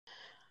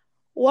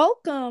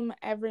Welcome,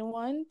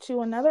 everyone,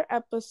 to another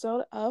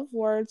episode of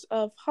Words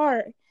of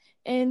Heart.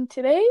 In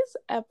today's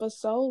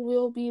episode,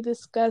 we'll be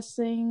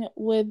discussing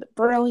with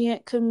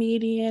brilliant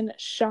comedian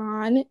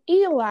Shaun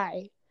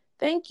Eli.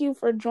 Thank you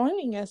for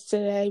joining us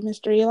today,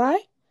 Mr. Eli.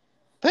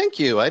 Thank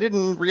you. I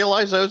didn't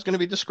realize I was going to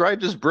be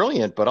described as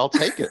brilliant, but I'll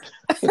take it.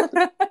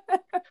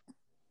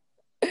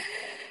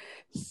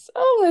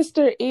 So,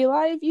 Mr.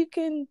 Eli, if you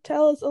can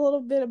tell us a little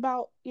bit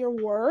about your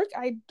work.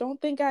 I don't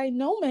think I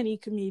know many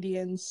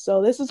comedians,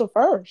 so this is a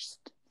first.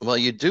 Well,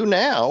 you do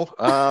now.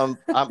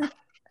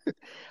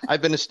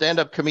 I've been a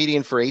stand-up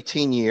comedian for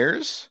 18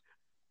 years.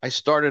 I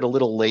started a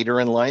little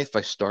later in life.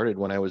 I started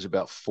when I was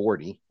about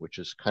 40, which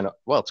is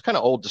it's kind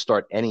of old to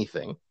start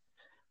anything,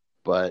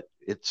 but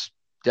it's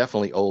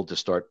definitely old to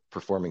start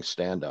performing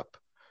stand-up.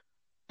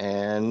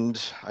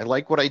 And I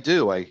like what I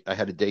do. I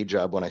had a day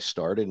job when I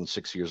started, and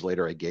 6 years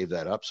later, I gave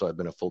that up. So I've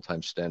been a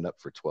full-time stand-up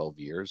for 12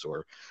 years,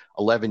 or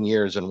 11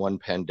 years and one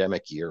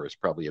pandemic year is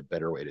probably a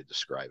better way to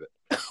describe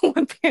it.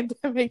 One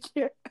pandemic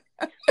year.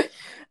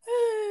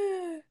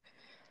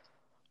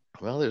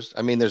 Well, there's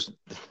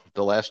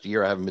the last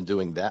year I haven't been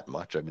doing that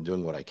much. I've been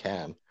doing what I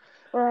can,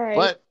 Right.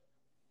 but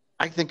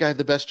I think I have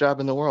the best job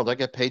in the world. I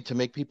get paid to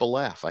make people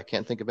laugh. I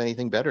can't think of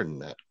anything better than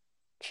that.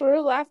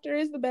 True, laughter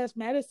is the best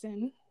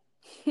medicine.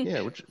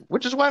 Yeah,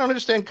 which is why I don't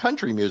understand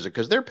country music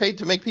because they're paid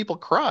to make people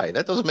cry.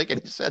 That doesn't make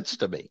any sense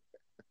to me.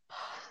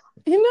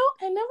 I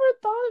never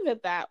thought of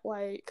it that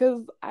way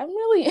because I'm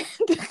really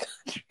into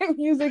country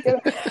music,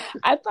 and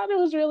I thought it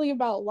was really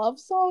about love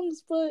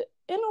songs, but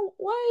in a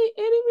way,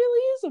 it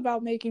really is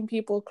about making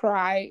people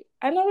cry.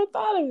 I never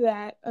thought of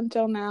that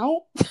until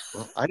now.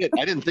 Well, I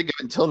didn't think of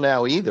it until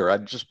now either. I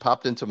just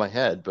popped into my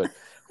head, but I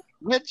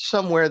read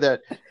somewhere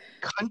that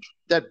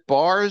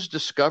bars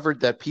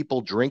discovered that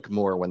people drink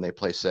more when they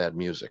play sad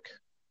music.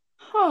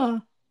 Huh.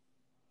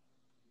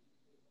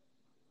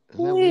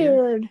 Isn't that weird?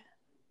 Weird.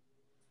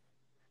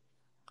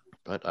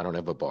 But I don't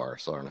have a bar,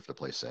 so I don't have to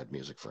play sad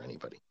music for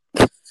anybody.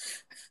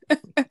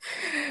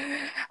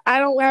 I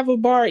don't have a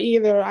bar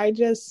either. I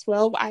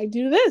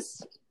do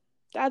this.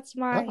 That's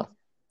my Oh,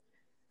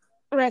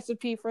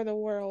 recipe for the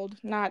world,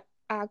 not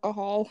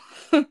alcohol.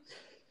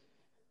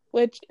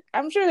 Which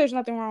I'm sure there's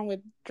nothing wrong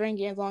with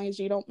drinking as long as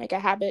you don't make a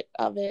habit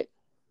of it.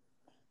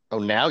 oh,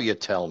 now you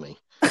tell me.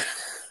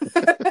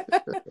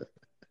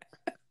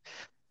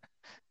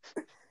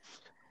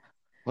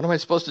 What am I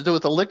supposed to do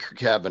with the liquor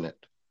cabinet?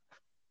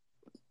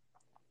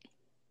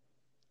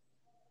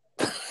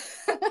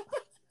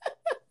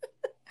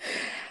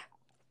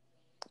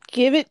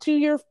 Give it to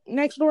your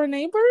next door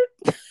neighbor.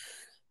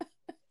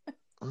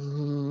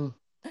 Mm,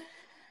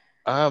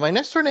 my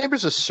next door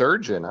neighbor's a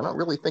surgeon. I don't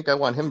really think I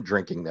want him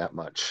drinking that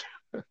much.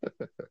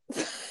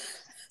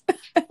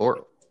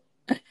 Or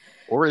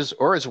or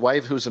his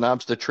wife who's an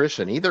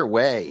obstetrician. Either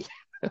way,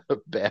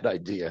 bad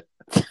idea.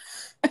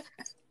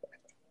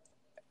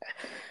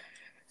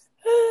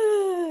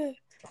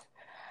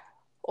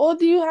 Well,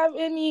 do you have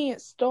any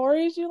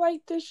stories you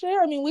like to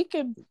share? I mean, we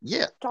could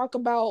Yeah, talk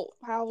about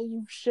how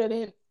you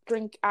shouldn't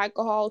drink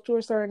alcohol to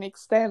a certain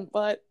extent,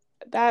 but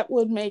that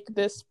would make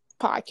this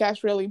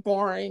podcast really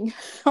boring.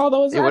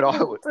 Although it's it would actually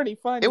al- pretty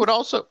it funny. would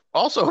also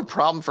a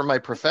problem for my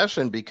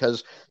profession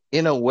because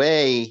in a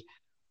way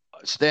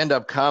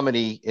stand-up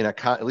comedy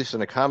at least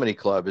in a comedy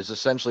club is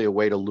essentially a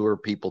way to lure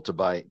people to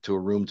buy to a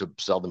room to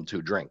sell them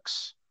two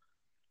drinks.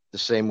 The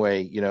same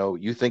way,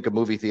 you think of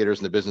movie theaters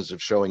in the business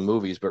of showing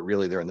movies, but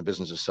really they're in the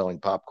business of selling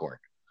popcorn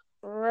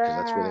because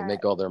that's where they Right.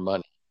 make all their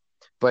money.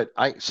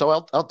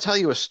 I'll tell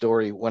you a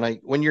story.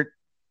 When you're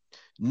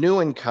new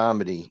in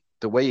comedy,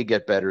 the way you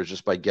get better is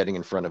just by getting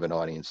in front of an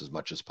audience as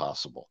much as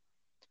possible.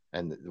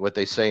 And what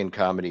they say in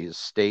comedy is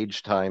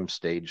stage time,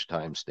 stage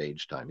time,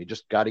 stage time. You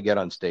just got to get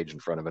on stage in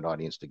front of an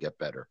audience to get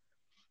better.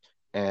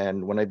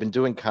 And when I've been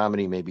doing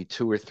comedy maybe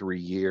 2 or 3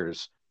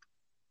 years,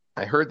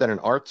 I heard that an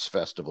arts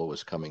festival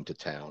was coming to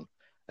town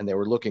and they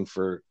were looking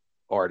for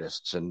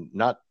artists and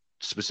not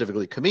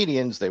specifically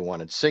comedians. They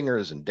wanted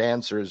singers and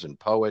dancers and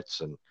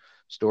poets and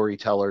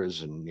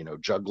storytellers and,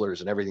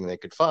 jugglers and everything they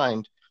could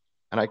find.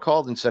 And I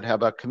called and said, "How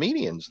about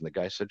comedians?" And the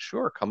guy said,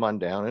 "Sure, come on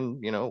down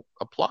and,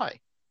 apply."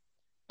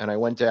 And I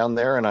went down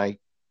there and I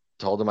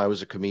told him I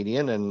was a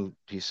comedian. And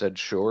he said,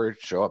 "Sure,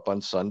 show up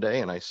on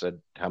Sunday." And I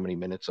said, "How many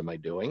minutes am I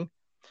doing?"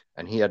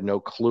 And he had no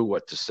clue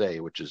what to say,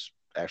 which is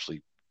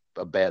actually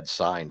a bad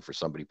sign for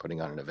somebody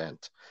putting on an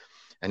event.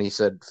 And he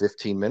said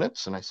 15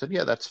 minutes. And I said,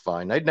 "Yeah, that's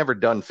fine." I'd never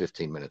done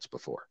 15 minutes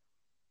before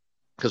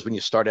because when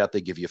you start out,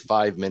 they give you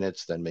 5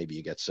 minutes, then maybe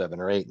you get 7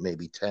 or 8,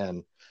 maybe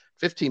 10.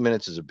 15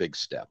 minutes is a big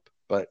step,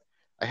 but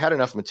I had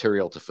enough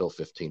material to fill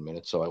 15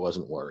 minutes, so I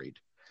wasn't worried.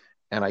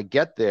 And I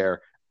get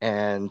there,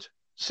 and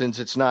since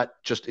it's not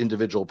just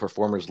individual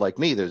performers like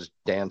me, there's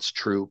dance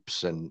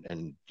troupes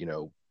and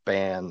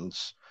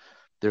bands.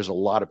 There's a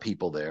lot of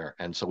people there,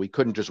 and so we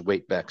couldn't just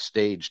wait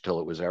backstage till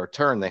it was our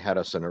turn. They had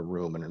us in a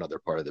room in another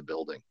part of the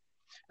building,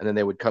 and then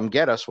they would come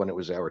get us when it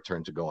was our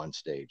turn to go on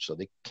stage. So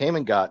they came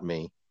and got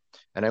me,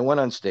 and I went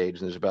on stage,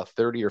 and there's about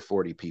 30 or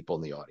 40 people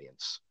in the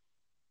audience.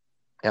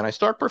 And I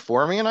start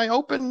performing and I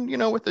open,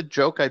 with a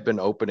joke I'd been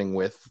opening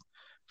with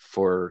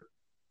for,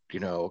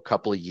 a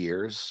couple of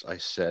years. I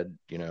said,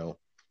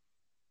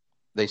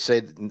 they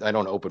say I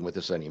don't open with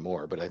this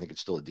anymore, but I think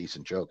it's still a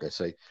decent joke. I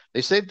say,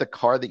 they say the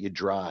car that you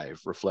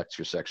drive reflects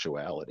your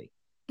sexuality.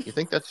 You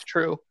think that's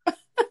true?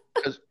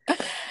 Because I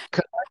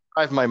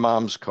drive my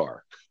mom's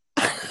car.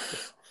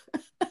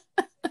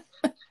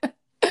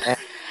 And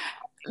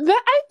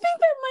That I think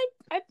that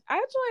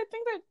I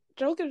think that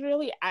joke is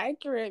really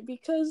accurate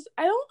because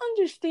I don't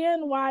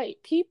understand why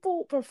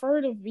people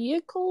prefer the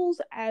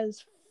vehicles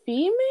as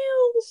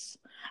females.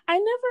 I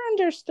never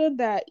understood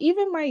that.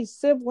 Even my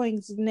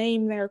siblings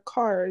name their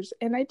cars,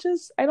 and I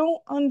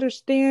don't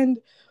understand.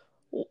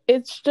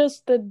 It's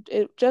just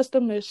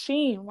a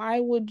machine. Why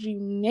would you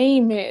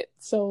name it?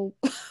 So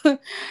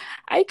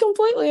I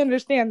completely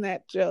understand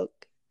that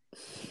joke.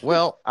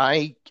 well,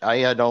 I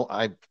don't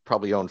I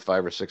probably own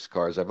five or six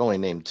cars. I've only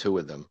named two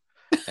of them,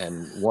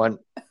 and one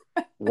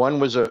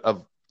was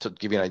to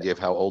give you an idea of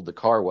how old the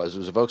car was. It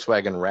was a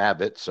Volkswagen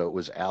Rabbit, so it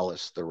was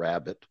Alice the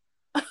rabbit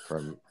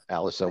from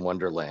Alice in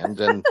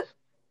Wonderland,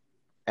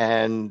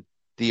 and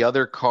the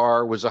other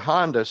car was a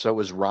Honda, so it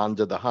was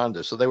Rhonda the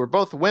Honda. So they were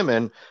both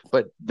women,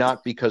 but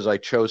not because I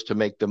chose to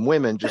make them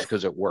women, just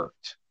because it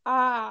worked.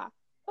 Ah,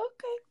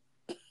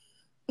 okay.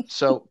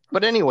 So,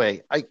 but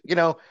anyway,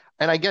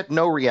 and I get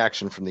no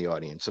reaction from the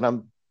audience.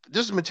 And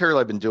this is material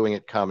I've been doing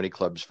at comedy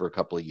clubs for a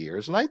couple of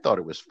years, and I thought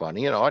it was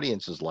funny, and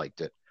audiences liked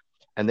it.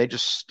 And they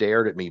just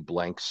stared at me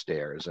blank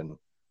stares. And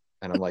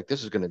I'm like,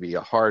 this is going to be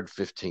a hard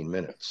 15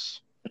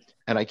 minutes.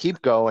 And I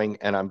keep going,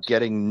 and I'm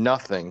getting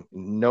nothing,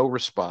 no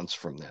response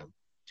from them.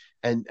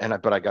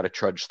 But I got to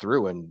trudge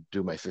through and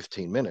do my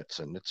 15 minutes,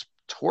 and it's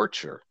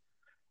torture.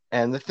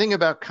 And the thing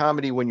about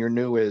comedy when you're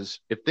new is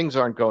if things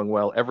aren't going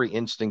well, every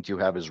instinct you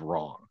have is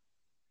wrong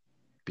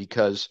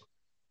because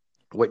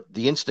what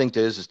the instinct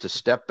is to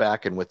step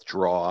back and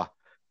withdraw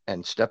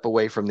and step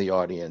away from the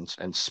audience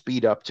and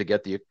speed up to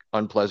get the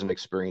unpleasant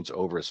experience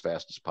over as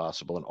fast as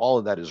possible. And all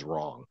of that is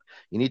wrong.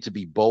 You need to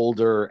be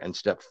bolder and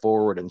step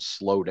forward and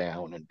slow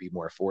down and be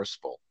more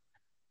forceful.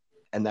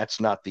 And that's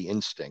not the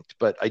instinct.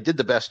 But I did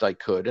the best I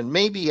could. And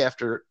maybe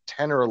after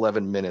 10 or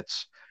 11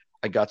 minutes,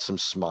 I got some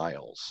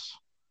smiles.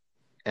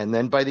 And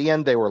then by the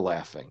end, they were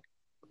laughing.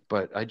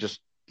 But I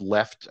just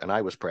left and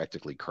I was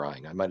practically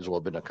crying. I might as well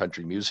have been a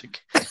country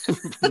music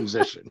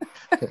musician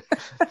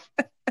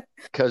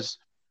because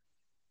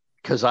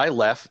I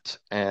left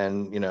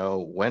and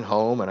went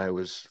home and I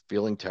was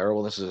feeling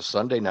terrible. This is a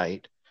Sunday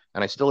night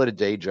and I still had a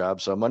day job.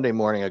 So Monday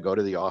morning I go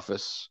to the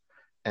office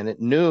and at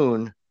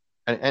noon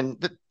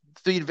and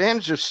the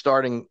advantage of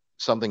starting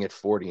something at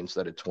 40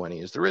 instead of 20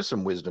 is there is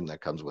some wisdom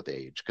that comes with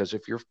age. Because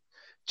if you're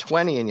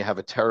 20 and you have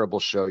a terrible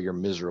show, you're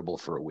miserable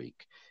for a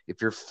week.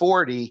 If you're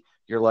 40,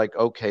 you're like,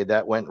 okay,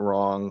 that went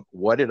wrong.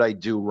 What did I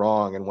do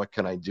wrong? And what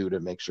can I do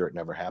to make sure it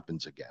never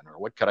happens again? Or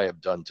what could I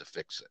have done to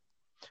fix it?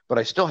 But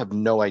I still have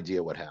no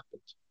idea what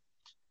happened.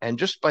 And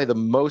just by the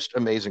most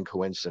amazing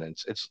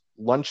coincidence, it's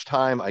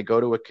lunchtime. I go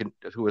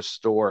to a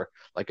store,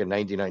 like a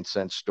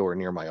 99-cent store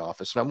near my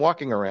office, and I'm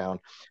walking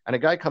around, and a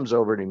guy comes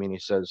over to me and he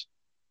says,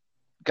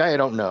 "Guy I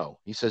don't know."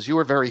 He says, "You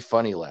were very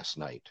funny last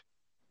night."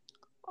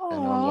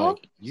 And I'm Aw.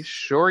 like, "You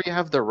sure you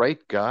have the right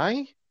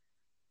guy?"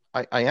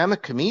 I am a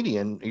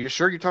comedian. Are you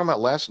sure you're talking about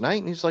last night?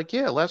 And he's like,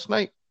 "Yeah, last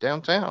night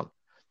downtown."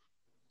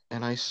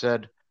 And I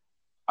said,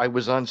 "I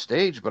was on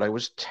stage, but I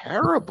was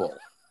terrible."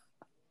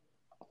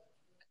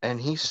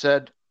 And he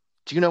said,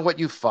 "Do you know what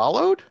you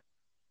followed?"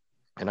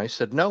 And I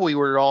said, "No, we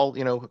were all,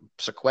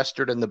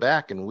 sequestered in the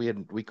back and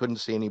we couldn't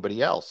see anybody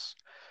else."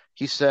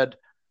 He said,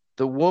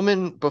 "The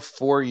woman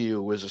before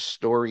you was a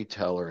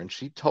storyteller and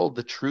she told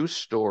the true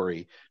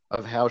story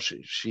of how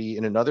she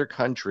in another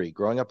country,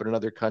 growing up in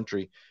another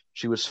country,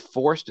 she was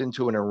forced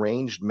into an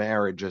arranged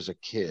marriage as a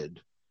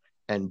kid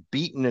and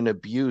beaten and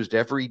abused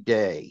every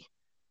day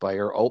by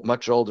her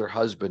much older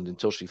husband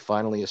until she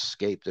finally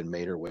escaped and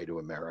made her way to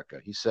America."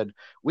 He said,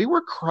 "We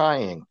were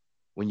crying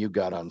when you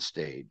got on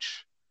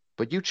stage,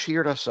 but you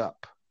cheered us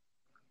up."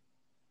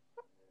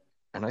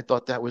 And I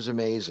thought that was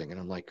amazing.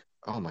 And I'm like,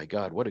 oh my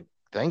God, what a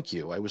thank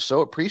you. I was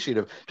so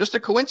appreciative. Just a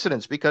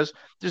coincidence because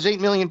there's 8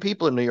 million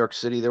people in New York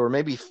City. There were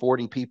maybe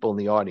 40 people in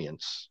the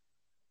audience.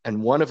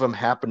 And one of them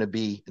happened to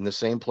be in the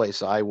same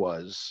place I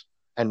was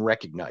and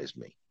recognized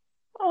me.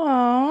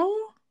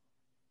 Aw.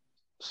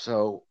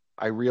 So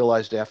I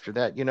realized after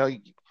that, you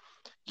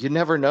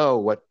never know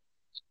what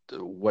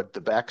the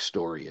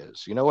backstory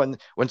is.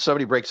 When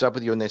somebody breaks up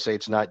with you and they say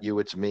it's not you,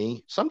 it's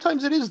me,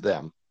 sometimes it is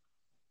them.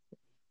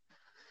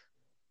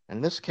 In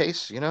this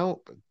case, it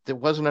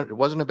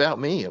wasn't about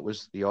me. It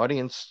was the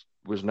audience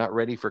was not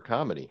ready for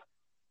comedy.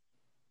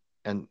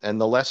 And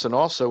the lesson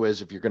also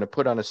is if you're going to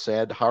put on a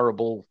sad,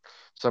 horrible,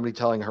 somebody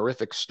telling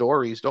horrific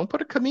stories, don't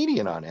put a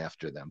comedian on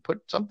after them.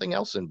 Put something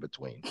else in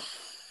between.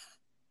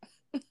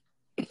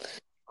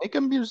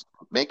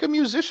 Make a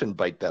musician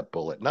bite that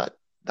bullet, not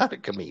a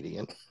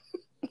comedian.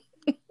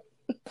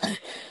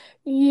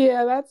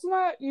 Yeah, that's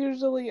not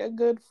usually a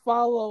good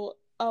follow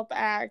up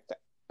act.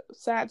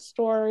 Sad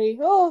story.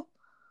 Oh,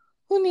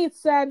 Who needs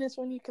sadness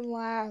when you can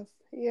laugh?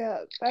 Yeah,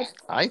 that's.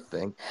 I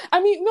think.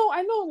 I mean, no,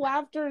 I know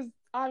laughter is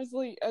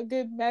obviously a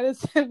good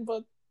medicine,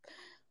 but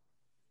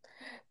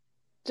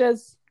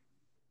just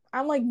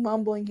I'm like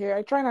mumbling here.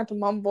 I try not to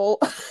mumble,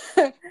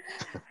 but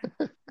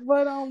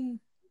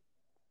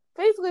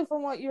basically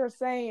from what you were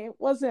saying, it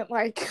wasn't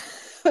like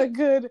a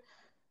good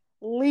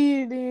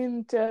lead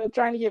into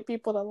trying to get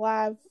people to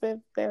laugh if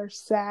they're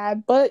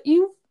sad. But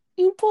you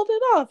pulled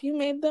it off. You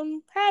made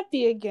them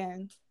happy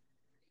again.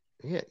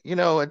 Yeah,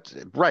 it's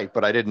right,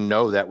 but I didn't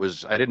know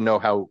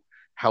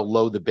how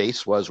low the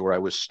base was where I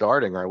was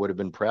starting, or I would have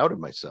been proud of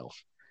myself.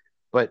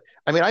 But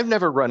I mean, I've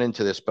never run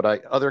into this,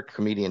 but other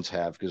comedians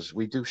have, because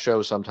we do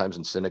shows sometimes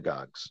in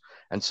synagogues,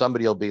 and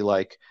somebody will be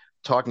like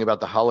talking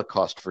about the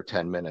Holocaust for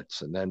 10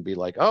 minutes and then be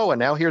like, "Oh, and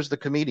now here's the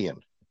comedian."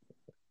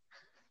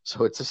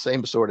 So it's the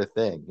same sort of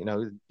thing.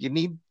 You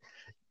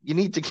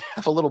need to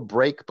have a little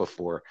break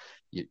before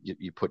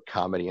you put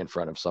comedy in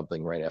front of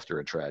something right after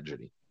a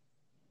tragedy.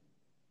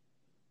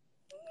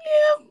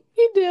 Yeah,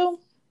 you do.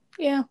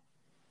 Yeah.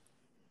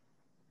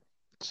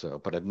 So,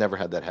 but I've never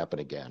had that happen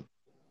again.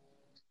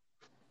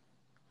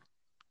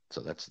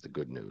 So that's the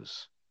good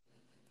news.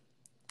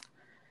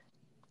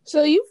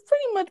 So you've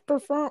pretty much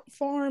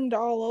performed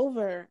all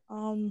over.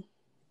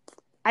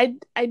 I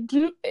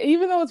do,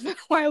 even though it's been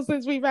a while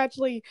since we've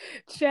actually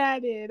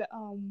chatted,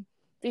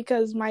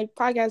 because my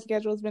podcast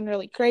schedule has been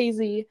really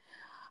crazy.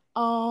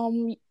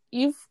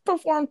 You've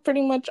performed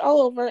pretty much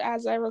all over,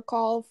 as I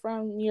recall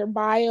from your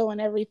bio and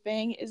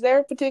everything. Is there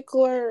a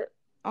particular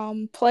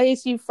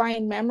place you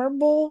find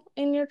memorable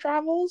in your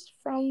travels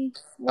from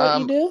what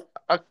you Um, do?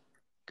 a,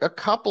 a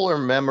couple are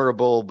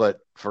memorable, but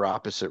for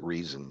opposite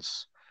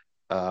reasons.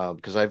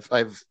 Because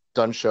I've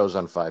done shows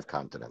on 5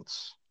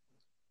 continents,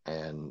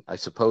 and I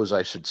suppose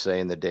I should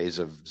say in the days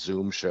of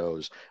Zoom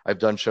shows, I've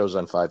done shows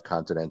on 5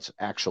 continents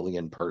actually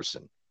in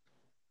person.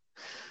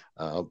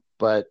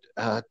 But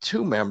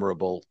two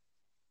memorable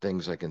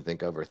things I can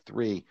think of are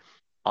three.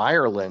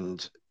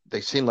 Ireland,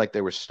 they seemed like they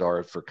were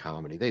starved for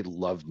comedy. They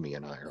loved me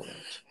in Ireland.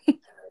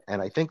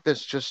 And I think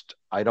this just,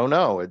 I don't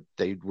know,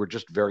 they were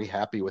just very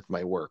happy with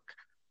my work.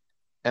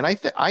 And I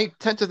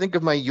tend to think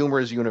of my humor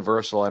as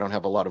universal. I don't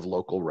have a lot of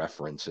local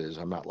references.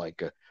 I'm not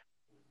like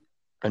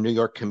a New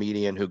York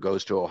comedian who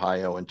goes to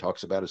Ohio and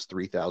talks about his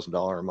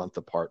 $3,000 a month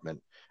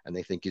apartment, and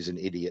they think he's an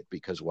idiot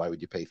because why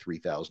would you pay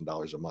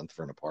 $3,000 a month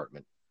for an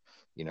apartment?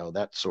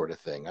 That sort of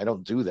thing. I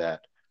don't do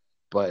that.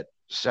 But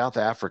South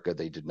Africa,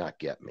 they did not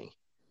get me.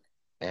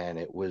 And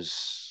it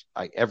was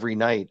every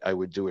night I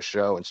would do a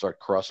show and start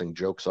crossing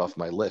jokes off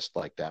my list,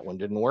 like that one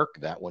didn't work,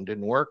 that one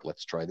didn't work,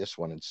 let's try this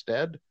one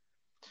instead.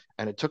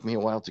 And it took me a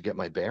while to get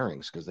my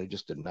bearings because they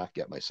just did not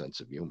get my sense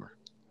of humor.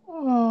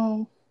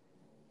 Oh,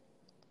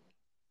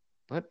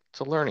 But it's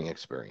a learning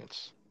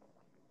experience.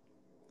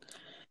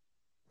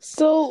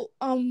 so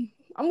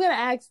I'm gonna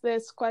ask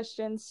this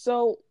question.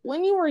 So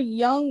when you were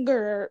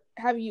younger,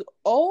 have you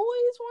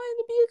always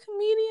wanted to be a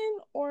comedian,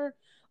 or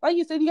like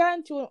you said, you got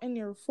into it in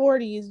your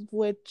 40s,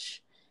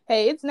 which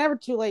hey, it's never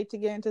too late to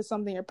get into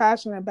something you're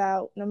passionate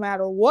about, no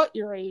matter what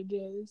your age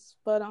is.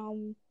 But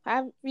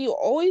have you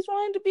always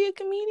wanted to be a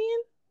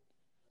comedian?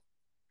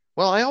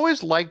 Well, I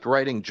always liked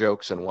writing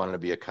jokes and wanted to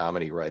be a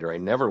comedy writer. I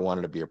never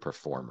wanted to be a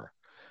performer.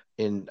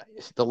 In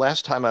the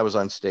last time I was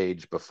on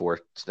stage before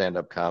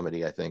stand-up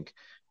comedy, I think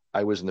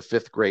I was in the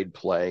fifth grade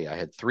play. I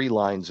had 3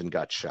 lines and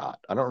got shot.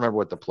 I don't remember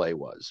what the play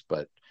was,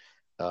 but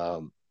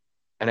um,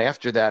 and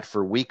after that,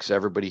 for weeks,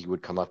 everybody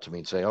would come up to me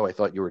and say, "Oh, I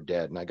thought you were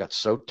dead." And I got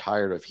so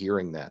tired of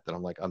hearing that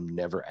I'm like, I'm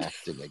never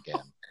acting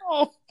again.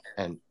 Oh,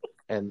 And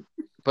and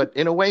but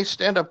in a way,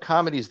 stand-up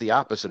comedy is the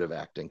opposite of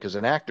acting because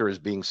an actor is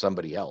being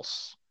somebody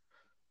else,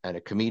 and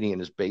a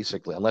comedian is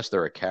basically, unless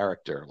they're a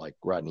character like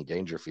Rodney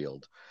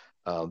Dangerfield,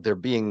 they're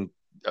being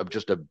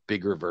just a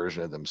bigger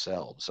version of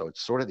themselves. So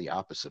it's sort of the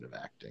opposite of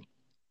acting.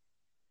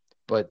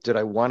 But did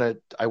I want to?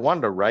 I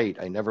wanted to write.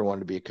 I never wanted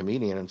to be a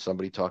comedian, and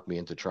somebody talked me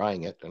into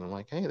trying it, and I'm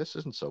like, hey, this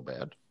isn't so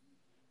bad.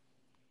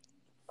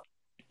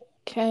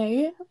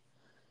 okay.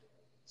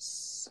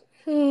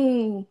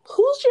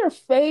 Who's your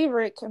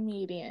favorite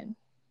comedian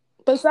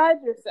besides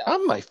yourself?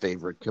 I'm my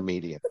favorite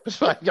comedian.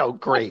 Oh,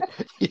 great.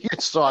 You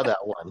saw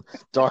that one.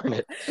 Darn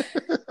it.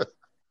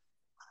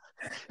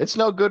 It's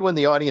no good when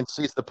the audience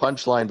sees the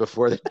punchline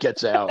before it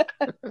gets out.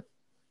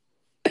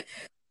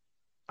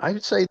 I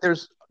would say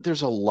there's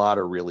a lot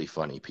of really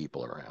funny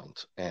people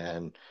around,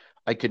 and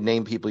I could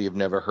name people you've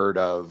never heard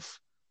of,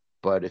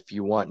 but if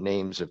you want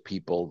names of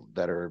people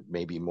that are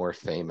maybe more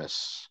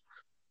famous,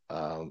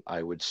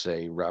 I would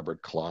say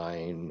Robert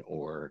Klein,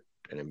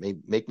 and it may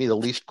make me the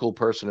least cool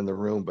person in the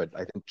room, but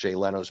I think Jay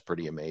Leno's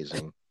pretty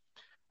amazing.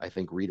 I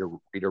think Rita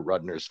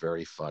Rudner's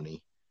very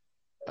funny.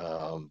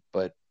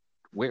 But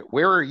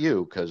where are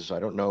you? Because I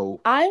don't know,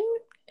 I'm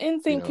in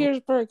you St. know.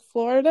 Petersburg,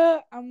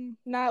 Florida. I'm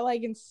not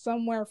like in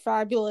somewhere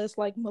fabulous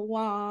like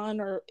Milan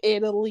or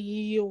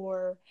Italy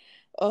or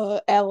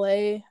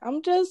LA.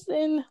 I'm just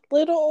in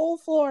little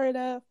old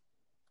Florida.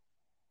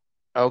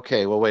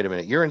 Okay, well, wait a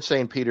minute. You're in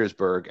St.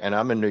 Petersburg, and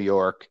I'm in New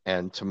York,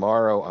 and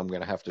tomorrow I'm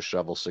going to have to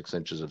shovel 6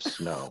 inches of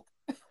snow.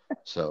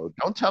 So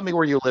don't tell me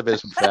where you live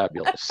isn't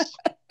fabulous.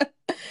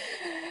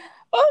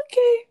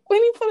 Okay,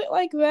 when you put it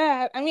like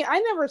that, I mean, I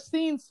never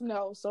seen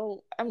snow,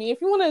 so I mean,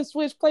 if you want to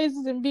switch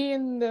places and be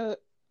in the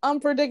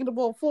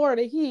unpredictable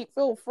Florida heat,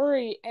 feel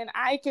free, and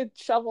I could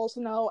shovel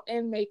snow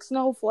and make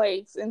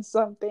snowflakes and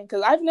something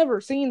because I've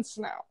never seen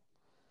snow.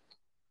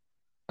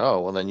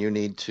 Oh, well, then you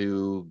need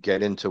to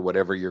get into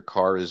whatever your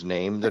car is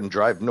named and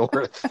drive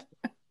north.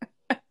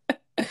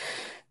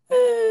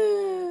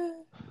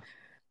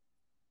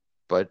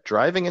 But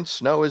driving in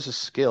snow is a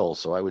skill.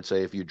 So I would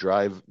say if you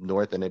drive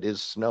north and it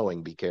is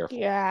snowing, be careful.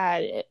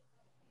 Got it.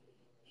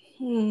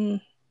 Hmm.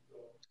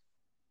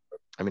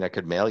 I mean, I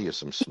could mail you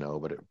some snow,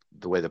 but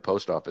the way the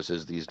post office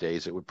is these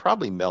days, it would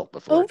probably melt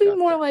before It'll it be got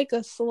more there. like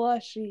a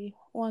slushy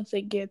once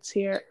it gets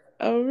here.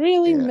 A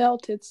really Yeah.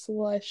 melted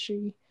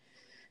slushy.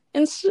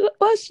 And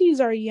slushies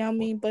are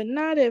yummy, but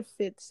not if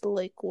it's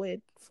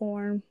liquid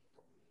form.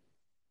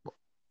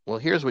 Well,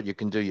 here's what you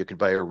can do. You could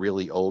buy a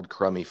really old,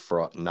 crummy,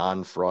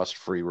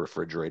 non-frost-free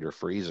refrigerator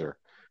freezer,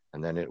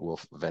 and then it will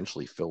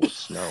eventually fill with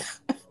snow.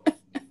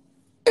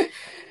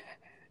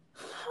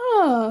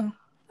 Huh.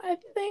 I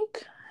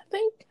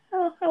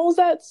was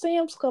at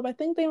Sam's Club. I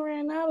think they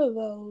ran out of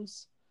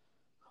those.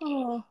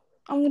 Oh,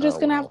 I'm just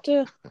Oh, gonna have well.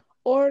 to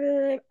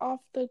order it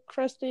off the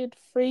Crusted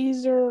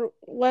Freezer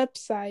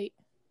website.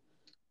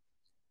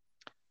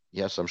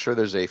 Yes, I'm sure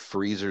there's a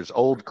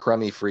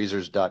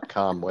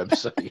oldcrummyfreezers.com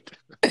website.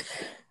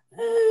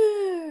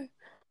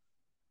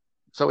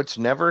 So it's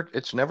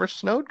never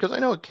snowed because I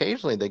know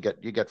occasionally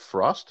you get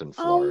frost in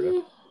Florida.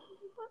 um,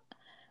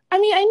 I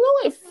mean, I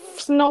know it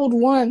snowed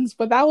once,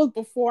 but that was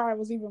before I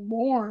was even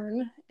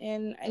born,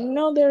 and I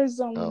know there's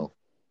Oh,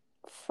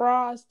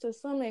 frost to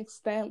some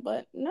extent,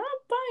 but not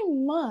by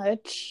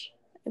much.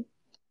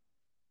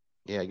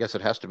 yeah, I guess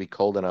it has to be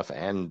cold enough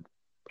and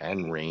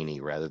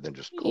rainy rather than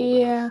just cold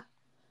Yeah, enough.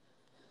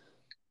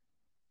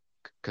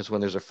 Because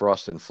when there's a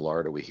frost in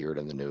Florida, we hear it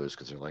in the news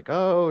because they're like,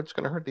 "Oh, it's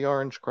going to hurt the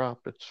orange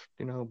crop. It's,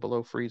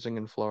 below freezing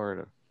in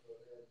Florida."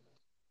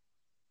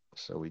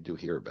 So we do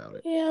hear about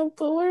it. yeah,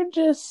 but we're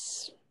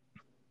just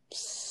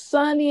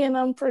sunny and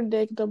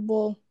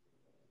unpredictable.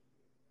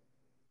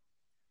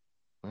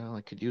 Well,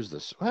 I could use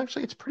this. Well,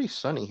 actually, it's pretty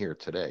sunny here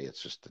today.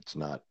 It's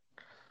not.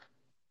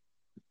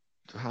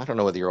 I don't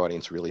know whether your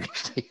audience really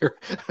needs to hear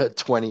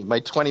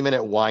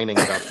 20-minute whining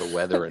about the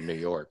weather in New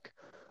York.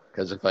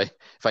 Because if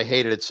I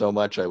hated it so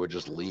much, I would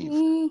just leave.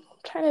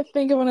 Trying to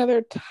think of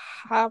another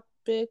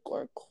topic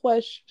or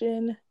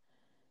question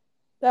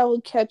that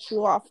would catch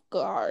you off Well,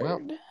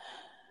 guard.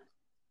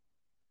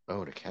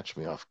 oh, to catch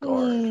me off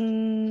guard.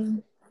 Hmm.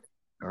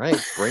 All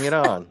right, bring it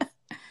on.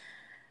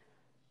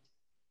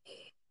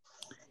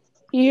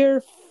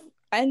 You're,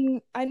 I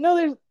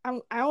know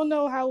I don't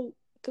know how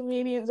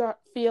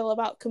feel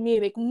about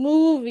comedic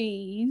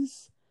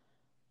movies,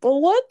 but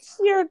what's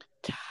your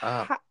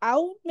Uh,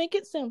 I'll make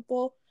it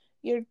simple.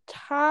 Your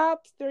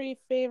top three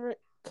favorite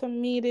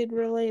comedic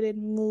related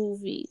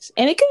movies,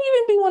 and it can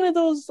even be one of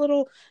those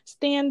little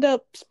stand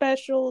up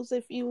specials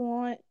if you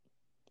want.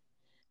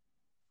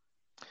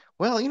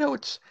 well,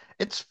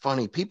 it's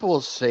funny. People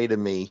will say to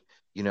me,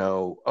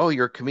 "Oh,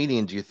 you're a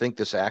comedian. Do you think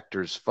this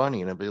actor's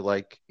funny?" And I'll be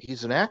like,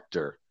 "He's an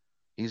actor.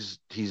 He's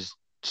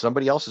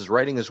somebody else is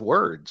writing his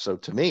words." So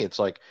to me, it's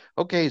like,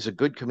 okay, he's a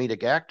good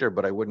comedic actor,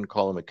 but I wouldn't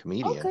call him a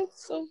comedian. Okay,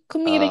 so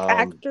comedic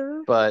Um,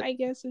 actor, but I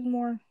guess, is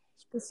more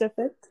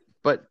specific.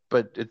 but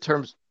in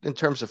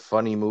terms of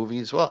funny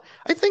movies, well,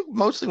 I think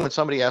mostly when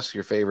somebody asks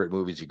your favorite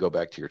movies, you go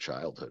back to your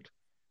childhood.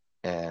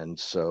 And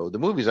so the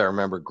movies I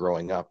remember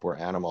growing up were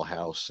Animal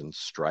House and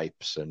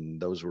Stripes, and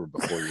those were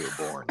before you were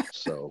born.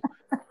 So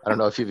I don't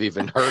know if you've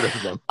even heard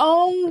of them.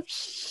 Um,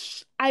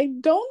 I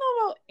don't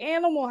know about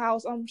Animal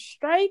House.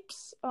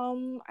 Stripes.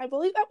 I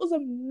believe that was a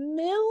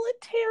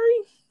military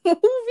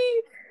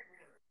movie.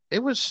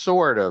 It was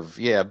sort of,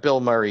 yeah, Bill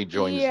Murray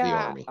joins the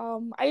Yeah. army.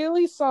 I at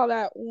least saw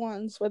that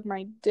once with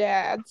my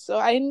dad, so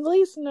I at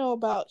least know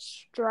about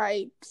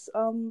Stripes.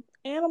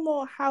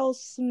 Animal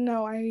House.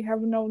 No, I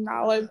have no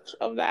knowledge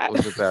of It that.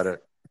 was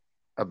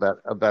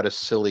about a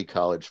silly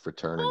college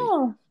fraternity.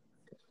 Oh,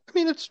 I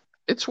mean,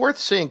 it's worth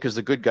seeing because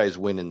the good guys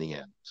win in the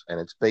end, and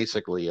it's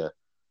basically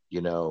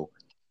you know,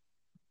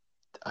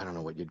 I don't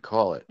know what you'd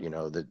call it,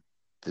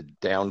 the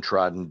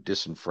downtrodden,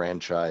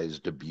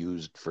 disenfranchised,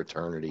 abused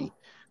fraternity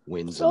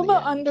wins in so the the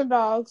end.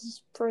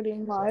 underdogs, pretty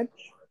much.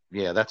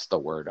 Yeah, that's the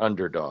word.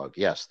 Underdog.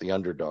 Yes, the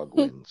underdog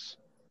wins.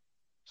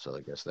 So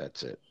I guess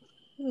that's it.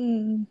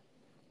 Hmm.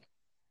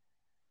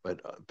 But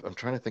I'm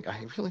trying to think.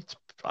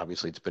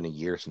 Obviously it's been a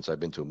year since I've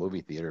been to a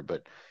movie theater,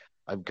 but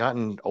I've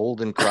gotten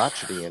old and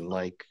crotchety, and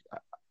like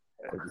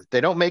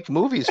they don't make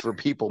movies for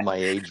people my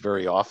age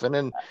very often,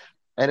 and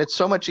it's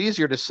so much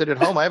easier to sit at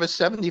home. I have a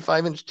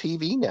 75-inch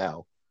TV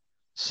now,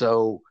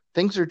 so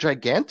things are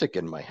gigantic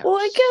in my Well,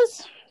 I house.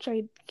 guess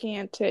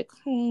gigantic.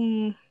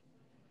 Hmm.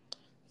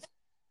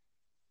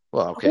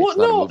 Well, okay, Well, it's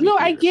not a movie no,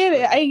 I theater get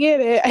it. screen. I get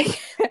it.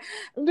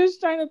 I'm just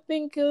trying to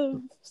think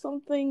of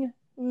something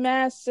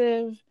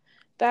massive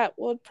that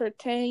would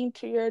pertain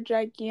to your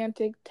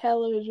gigantic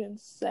television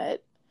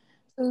set.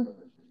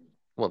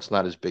 Well, it's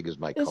not as big as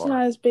my It's not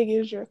car. as big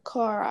as your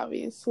car,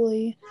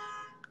 obviously.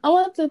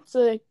 Unless it's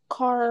a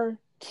car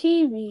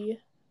TV,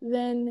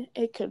 then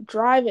it could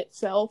drive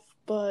itself.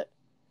 But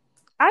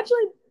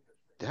actually,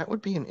 That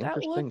would be an that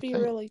would interesting be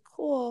thing. really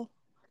cool.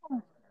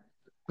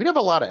 We'd have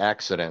a lot of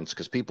accidents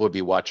because people would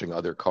be watching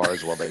other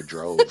cars while they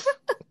drove.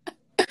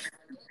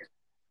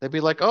 They'd be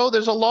like, "Oh,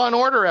 there's a Law and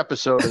Order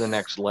episode in the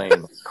next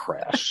lane."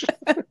 Crash.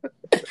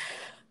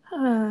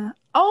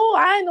 Oh,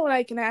 I know what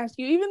I can ask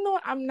you. Even though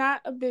I'm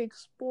not a big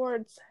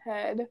sports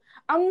head,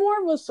 I'm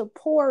more of a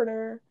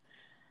supporter.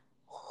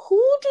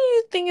 Who do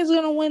you think is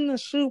going to win the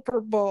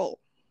Super Bowl?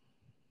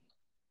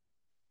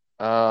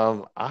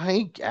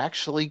 I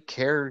actually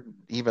care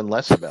even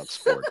less about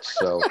sports,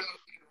 so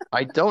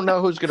I don't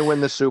know who's going to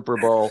win the Super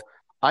Bowl.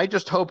 I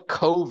just hope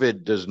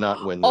COVID does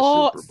not win the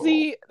Oh, Super Bowl.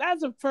 see,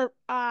 that's a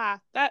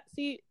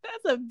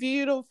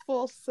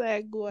beautiful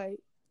segue.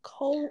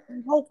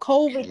 Hope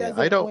COVID Yeah, I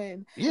doesn't don't.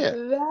 win. Yeah,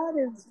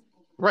 That is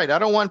right. I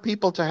don't want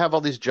people to have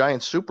all these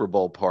giant Super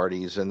Bowl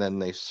parties and then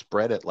they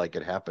spread it like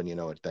it happened,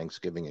 at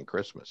Thanksgiving and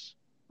Christmas.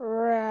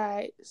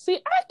 right. See,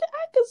 I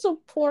can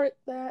support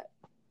that.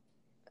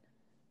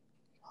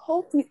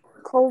 Hope you,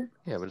 COVID.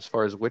 Yeah, but as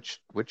far as which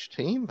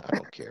team, I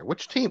don't care.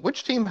 Which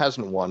team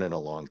hasn't won in a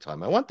long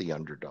time? I want the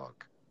underdog.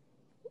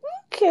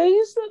 Okay,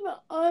 you said the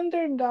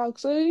underdog,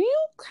 so you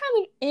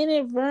kind of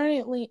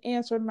inadvertently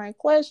answered my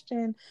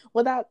question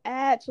without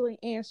actually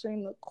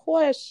answering the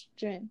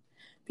question,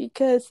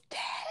 because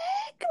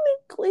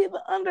technically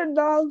the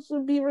underdogs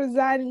would be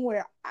residing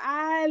where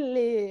I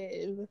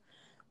live,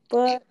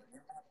 but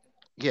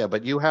Yeah,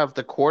 but you have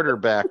the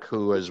quarterback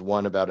who has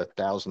won about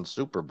 1,000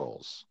 Super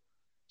Bowls.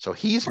 So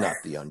he's not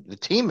the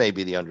team may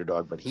be the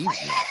underdog, but he's not.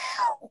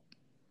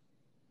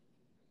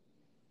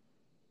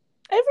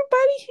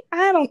 everybody,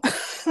 I don't,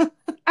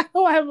 I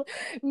don't have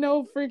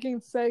no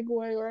freaking segue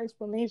or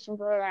explanation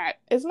for that.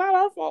 It's not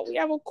our fault. We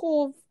have a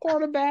cool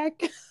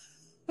quarterback.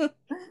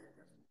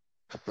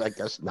 I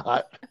guess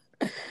not.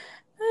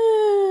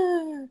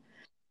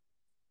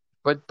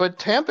 But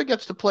Tampa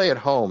gets to play at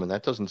home, and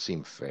that doesn't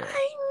seem fair.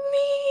 I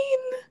mean,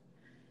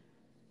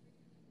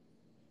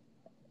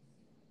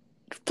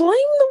 blame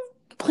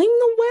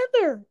the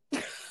weather.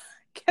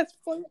 Guess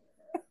blame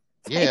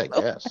Yeah, I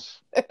the guess.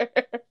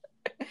 weather.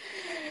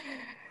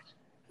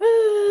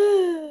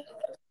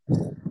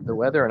 The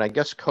weather and I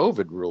guess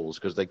COVID rules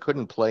because they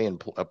couldn't play in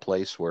a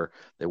place where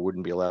they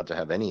wouldn't be allowed to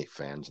have any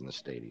fans in the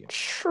stadium.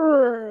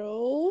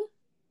 True.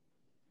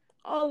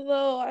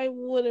 Although I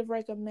would have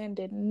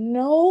recommended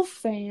no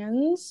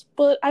fans,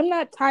 but I'm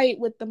not tight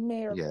with the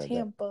mayor of Yeah, that.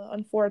 Tampa,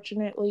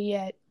 unfortunately,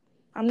 yet.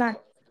 I'm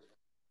not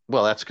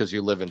Well, that's because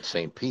you live in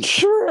St. Pete.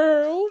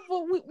 true,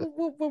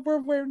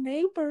 but we're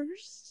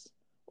neighbors.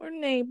 We're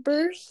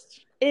neighbors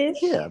ish.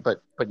 Yeah,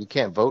 but you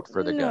can't vote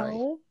for the guy,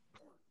 No,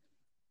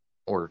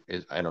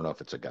 I don't know if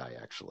it's a guy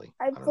actually.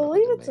 I I don't know who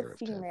believe the it's a mayor of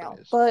Tampa female,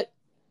 is. but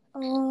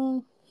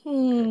Okay.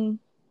 hmm.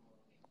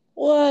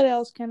 What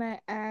else can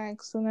I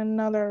ask in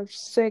another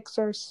 6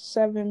 or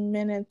 7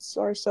 minutes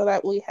or so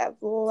that we have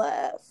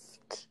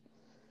left?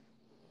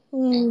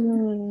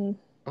 Hmm.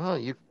 Well,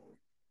 you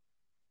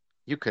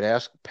could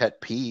ask pet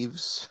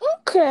peeves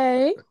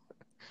Okay.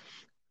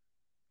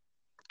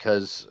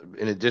 because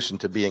in addition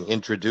to being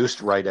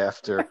introduced right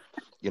after,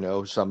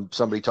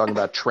 somebody talking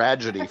about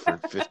tragedy for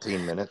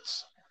 15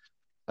 minutes.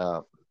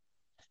 Uh,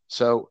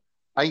 so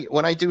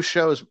when I do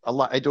shows a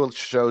lot, I do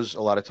shows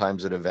a lot of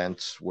times at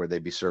events where they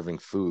be serving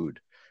food,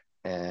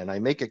 and I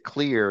make it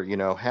clear,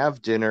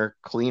 have dinner,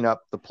 clean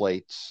up the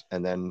plates,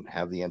 and then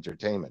have the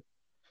entertainment.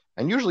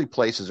 And usually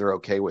places are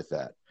okay with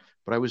that.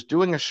 But I was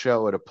doing a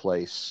show at a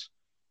place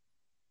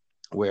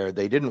where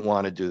they didn't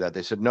want to do that.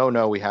 They said, no,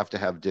 no, we have to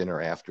have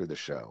dinner after the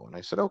show. And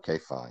I said, okay,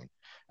 fine.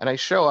 And I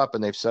show up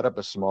and they've set up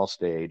a small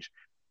stage.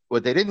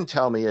 What they didn't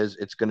tell me is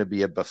it's going to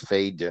be a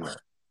buffet dinner.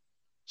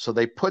 So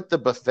they put the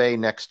buffet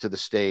next to the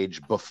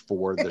stage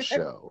before the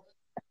show.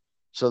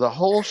 So the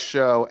whole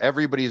show,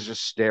 everybody's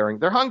just staring.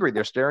 They're hungry.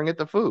 They're staring at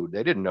the food.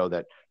 They didn't know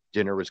that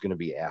dinner was going to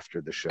be after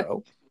the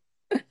show.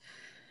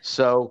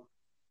 So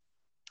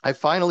I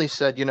finally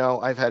said,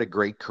 I've had a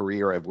great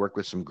career. I've worked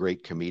with some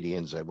great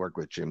comedians. I've worked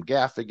with Jim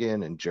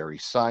Gaffigan and Jerry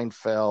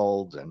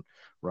Seinfeld and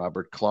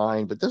Robert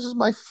Klein, but this is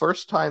my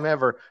first time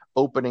ever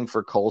opening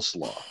for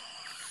coleslaw.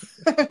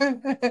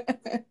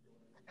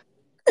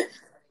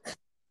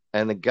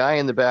 And the guy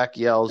in the back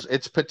yells,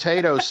 "It's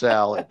potato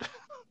salad."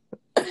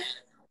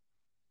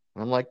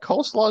 I'm like,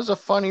 coleslaw is a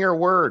funnier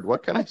word.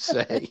 What can I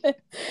say?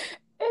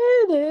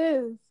 It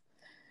is.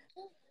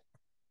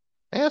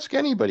 Ask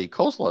anybody.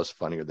 Coleslaw is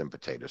funnier than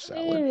potato It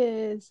salad.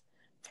 is.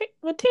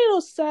 Potato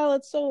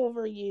salad's so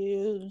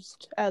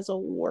overused as a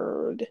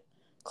word.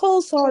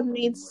 Coleslaw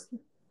needs.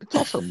 It's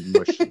also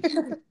mushy.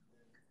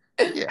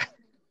 Yeah.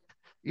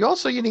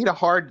 You need a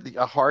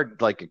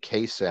hard like a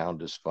K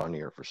sound is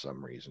funnier for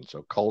some reason.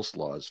 So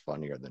coleslaw is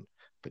funnier than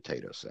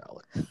potato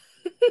salad.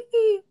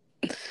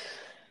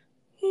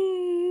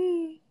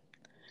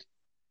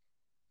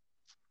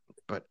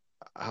 But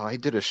I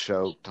did a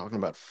show talking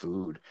about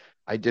food.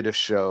 I did a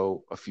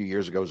show a few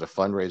years ago as a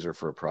fundraiser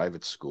for a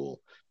private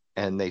school,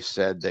 and they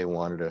said they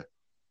wanted to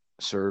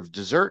serve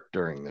dessert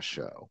during the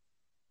show.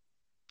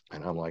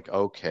 And I'm like,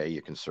 okay,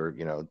 you can serve,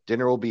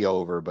 dinner will be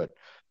over, but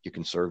you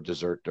can serve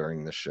dessert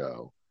during the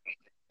show.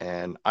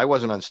 And I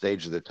wasn't on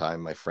stage at the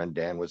time. My friend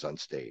Dan was on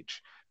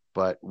stage.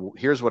 But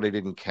here's what I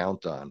didn't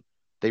count on.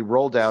 They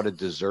rolled out a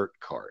dessert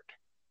cart.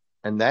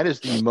 And that is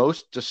the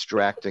most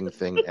distracting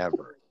thing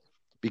ever.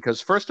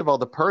 Because, first of all,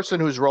 the person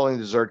who's rolling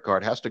the dessert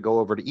cart has to go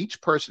over to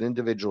each person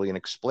individually and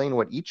explain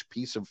what each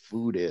piece of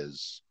food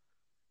is,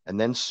 and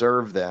then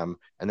serve them,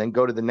 and then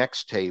go to the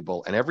next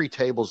table. And every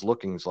table's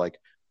looking like,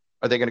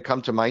 are they going to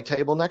come to my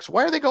table next?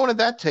 Why are they going to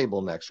that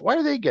table next? Why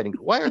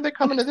aren't they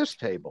coming to this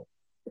table?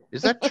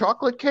 Is that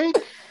chocolate cake?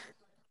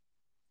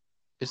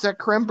 Is that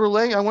creme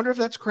brulee? I wonder if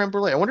that's creme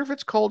brulee. I wonder if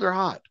it's cold or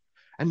hot.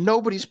 And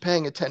nobody's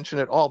paying attention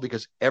at all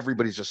because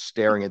everybody's just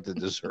staring at the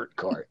dessert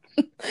cart.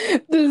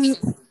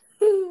 This...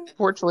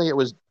 Fortunately, it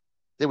was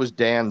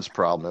Dan's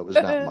problem. It was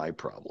not my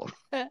problem.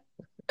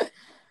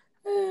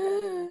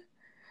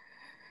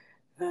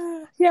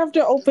 You have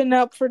to open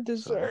up for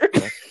dessert.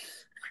 So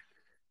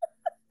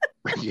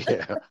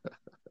yeah.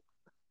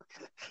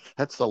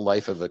 That's the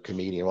life of a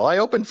comedian. Well, I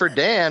opened for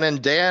Dan, and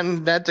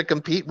Dan had to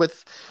compete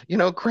with,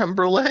 creme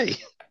brulee.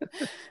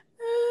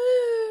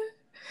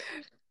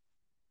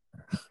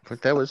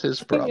 But that was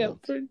his problem.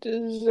 For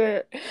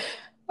dessert.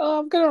 Oh,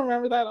 I'm going to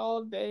remember that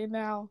all day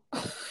now.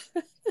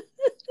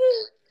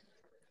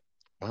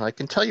 Well, I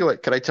can tell you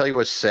what. Could I tell you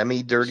a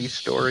semi-dirty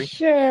story?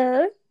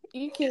 Sure,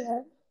 you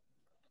can.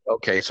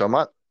 Okay, so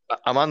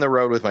I'm on the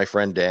road with my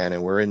friend Dan,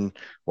 and we're in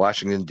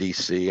Washington,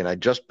 D.C., and I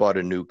just bought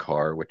a new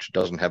car, which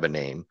doesn't have a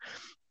name.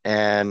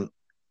 And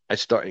I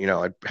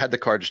had the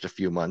car just a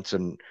few months,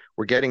 and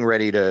we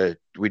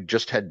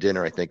just had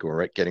dinner, I think, and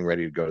we're getting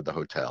ready to go to the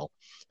hotel.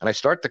 And I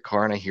start the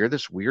car, and I hear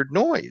this weird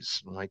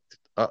noise. I'm like,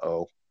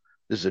 uh-oh,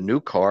 this is a new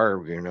car.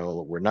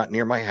 We're not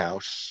near my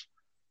house.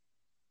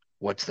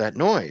 What's that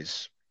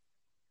noise?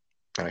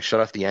 And I shut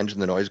off the engine.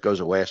 The noise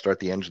goes away. I start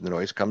the engine. The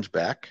noise comes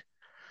back.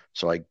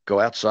 So I go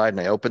outside and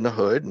I open the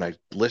hood and I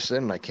listen.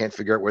 And I can't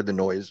figure out what the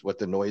noise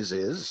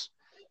is.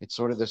 It's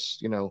sort of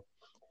this,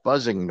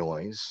 buzzing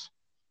noise.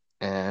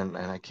 And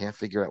I can't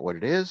figure out what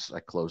it is. I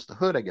close the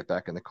hood. I get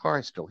back in the car.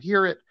 I still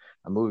hear it.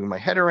 I'm moving my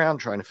head around,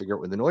 trying to figure out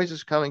where the noise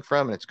is coming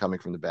from. And it's coming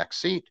from the back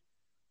seat.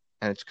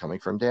 And it's coming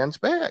from Dan's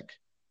bag.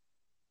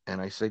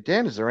 And I say,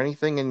 Dan, is there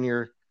anything in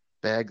your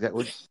bag that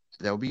would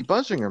be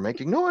buzzing or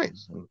making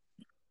noise?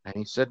 And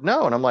he said,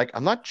 no. And I'm like,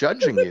 I'm not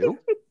judging you.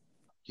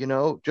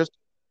 Just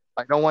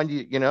I don't want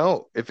you,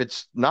 if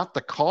it's not the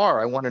car,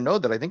 I want to know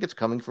that I think it's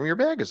coming from your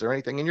bag. Is there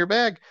anything in your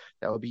bag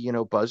that would be,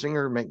 buzzing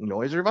or making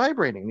noise or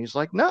vibrating? And he's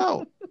like,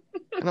 no.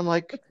 And I'm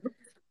like,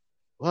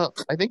 well,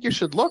 I think you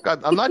should look.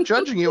 I'm not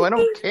judging you. I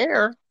don't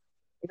care.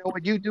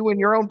 What you do in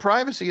your own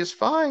privacy is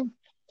fine.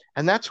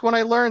 And that's when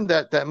I learned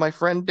that my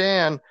friend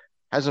Dan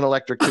has an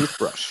electric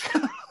toothbrush.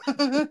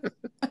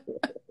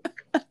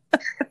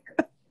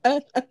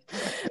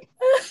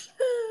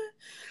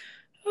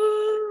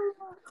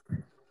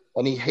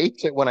 And he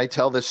hates it when I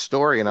tell this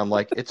story, and I'm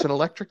like, it's an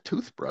electric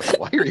toothbrush.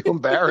 Why are you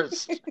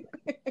embarrassed?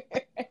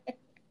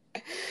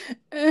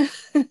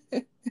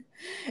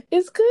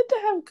 It's good to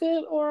have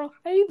good oral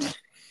hygiene.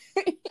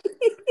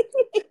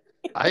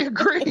 I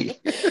agree.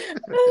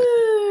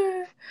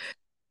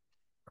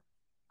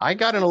 I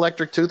got an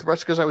electric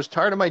toothbrush because I was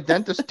tired of my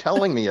dentist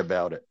telling me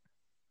about it.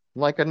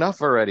 I'm like,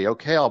 enough already.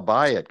 Okay, I'll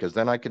buy it because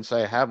then I can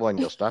say I have one.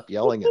 You'll stop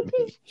yelling at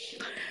me.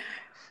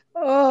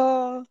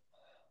 Oh.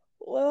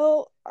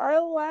 Well, our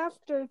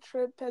laughter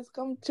trip has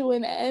come to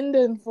an end,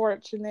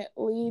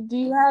 unfortunately. Do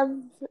you have...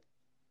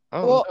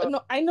 Oh,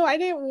 no, I know I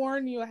didn't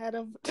warn you ahead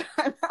of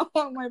time how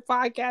long my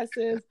podcast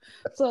is,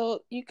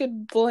 so you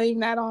could blame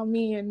that on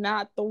me and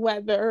not the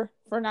weather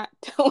for not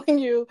telling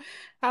you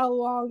how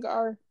long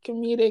our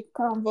comedic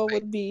convo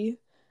would be.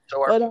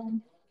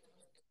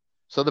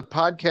 So the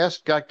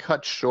podcast got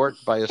cut short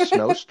by a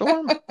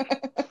snowstorm?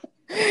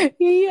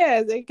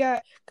 Yes, it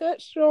got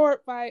cut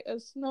short by a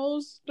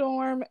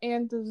snowstorm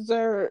and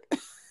dessert.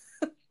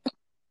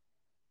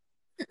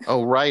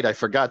 Oh, right. I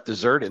forgot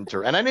dessert and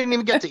I didn't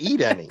even get to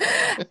eat any.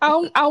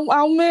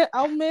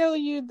 I'll mail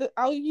you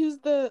I'll use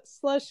the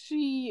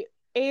slushy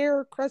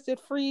air crusted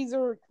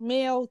freezer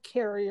mail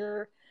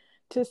carrier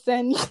to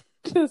send you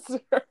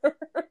dessert.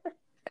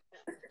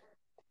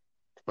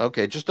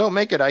 Okay, just don't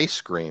make it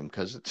ice cream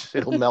because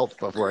it'll melt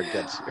before it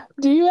gets here.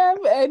 Do you have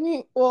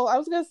any... Well, I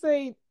was going to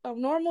say,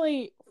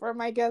 normally for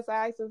my guests,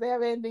 I ask if they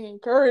have anything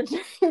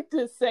encouraging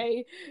to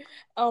say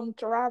to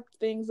wrap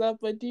things up,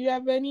 but do you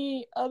have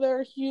any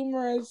other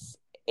humorous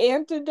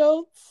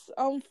antidotes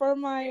for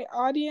my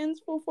audience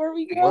before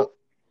we go?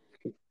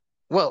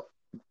 Well,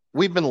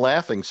 we've been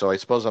laughing, so I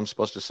suppose I'm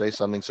supposed to say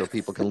something so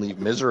people can leave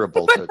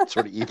miserable to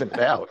sort of even it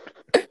out.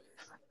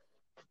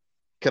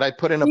 Could I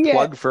put in a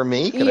plug for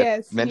me? Could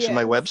I mention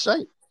my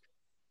website?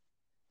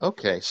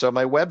 Okay, so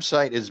my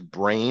website is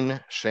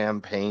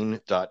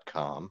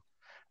brainchampagne.com.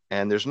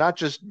 And there's not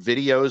just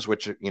videos,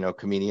 which,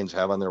 comedians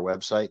have on their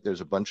website.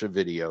 There's a bunch of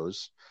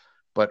videos,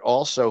 but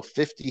also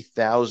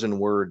 50,000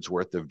 words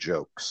worth of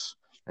jokes.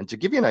 And to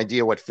give you an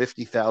idea what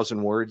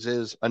 50,000 words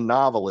is, a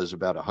novel is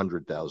about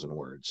 100,000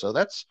 words. So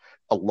that's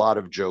a lot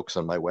of jokes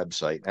on my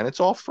website, and it's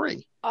all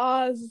free.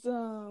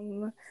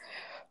 Awesome.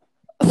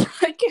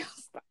 I can't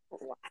stop.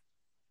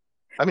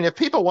 I mean, if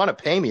people want to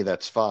pay me,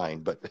 that's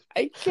fine,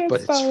 I can't but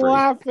it's stop free.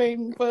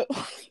 laughing, but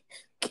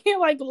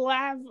can't like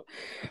laugh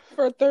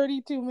for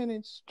 32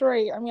 minutes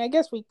straight. I mean, I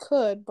guess we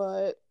could,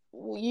 but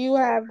you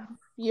have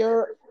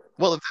your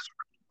Well,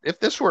 if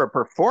this were a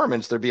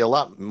performance, there'd be a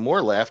lot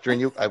more laughter,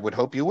 and I would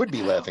hope you would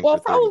be laughing well,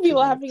 for I'll probably be 32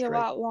 minutes laughing a straight.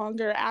 lot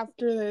longer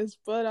after this,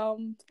 but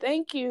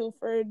thank you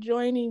for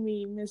joining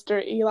me,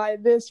 Mr. Eli.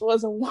 This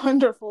was a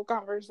wonderful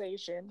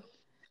conversation.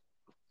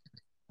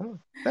 Oh,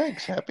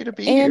 thanks. Happy to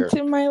be And here.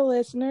 to my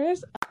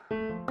listeners,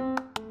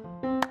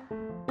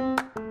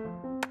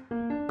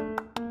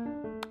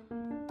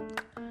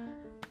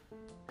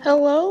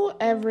 hello,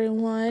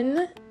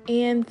 everyone,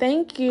 and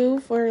thank you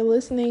for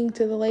listening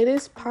to the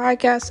latest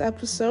podcast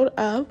episode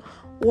of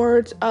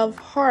Words of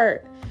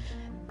Heart.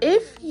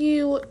 If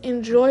you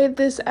enjoyed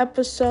this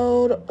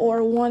episode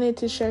or wanted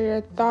to share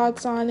your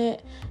thoughts on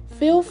it,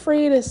 feel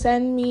free to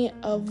send me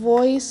a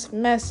voice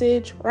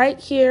message right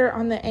here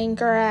on the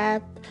Anchor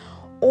app.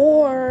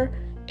 Or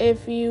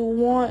if you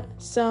want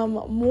some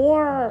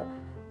more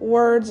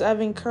words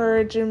of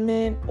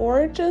encouragement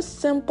or just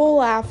simple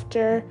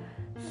laughter,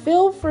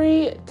 feel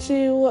free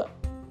to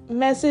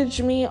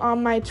message me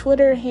on my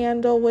Twitter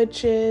handle,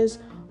 which is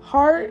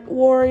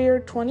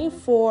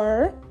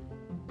HeartWarrior24.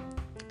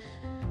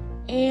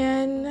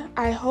 And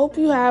I hope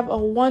you have a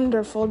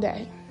wonderful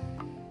day.